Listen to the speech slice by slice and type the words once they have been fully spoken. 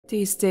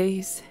These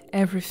days,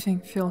 everything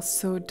feels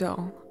so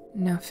dull.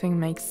 Nothing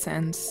makes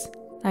sense.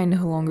 I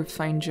no longer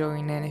find joy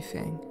in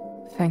anything.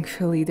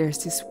 Thankfully,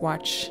 there's this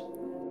watch.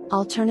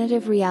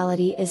 Alternative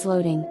reality is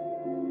loading.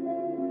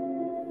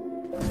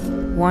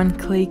 One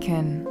click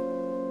and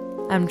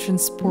I'm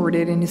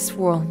transported in this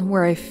world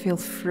where I feel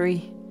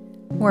free,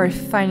 where I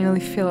finally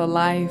feel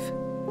alive,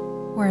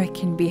 where I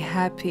can be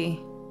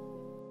happy.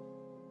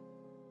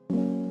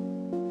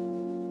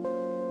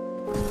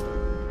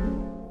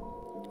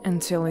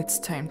 Until it's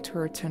time to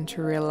return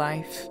to real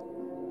life.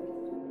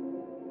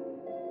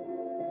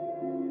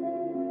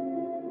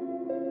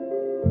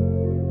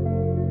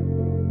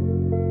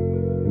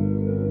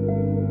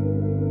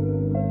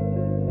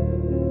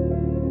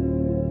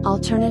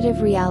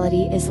 Alternative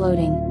reality is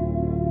loading.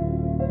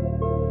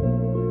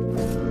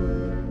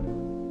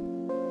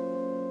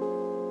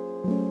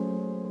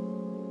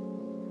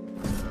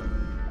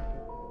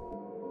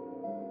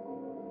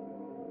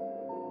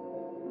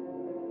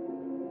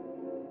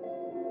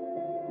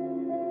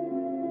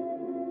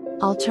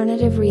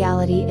 Alternative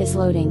reality is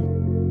loading.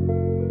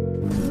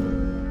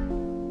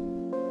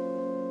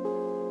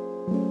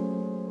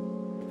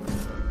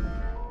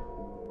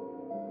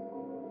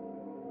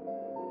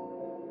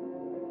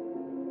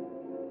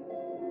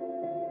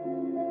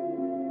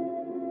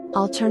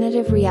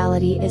 Alternative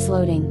reality is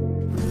loading.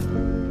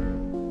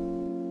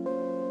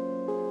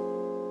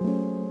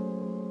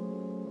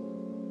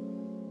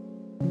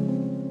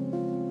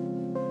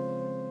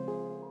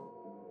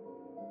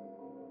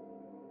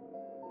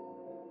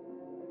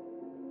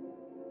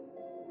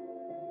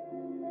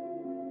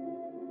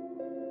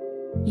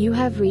 You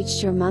have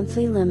reached your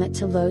monthly limit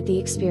to load the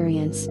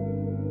experience.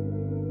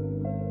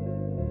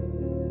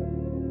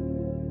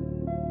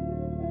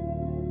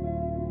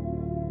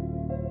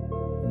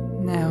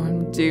 Now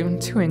I'm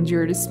doomed to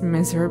endure this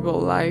miserable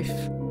life.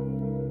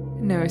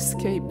 No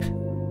escape.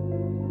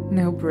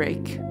 No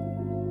break.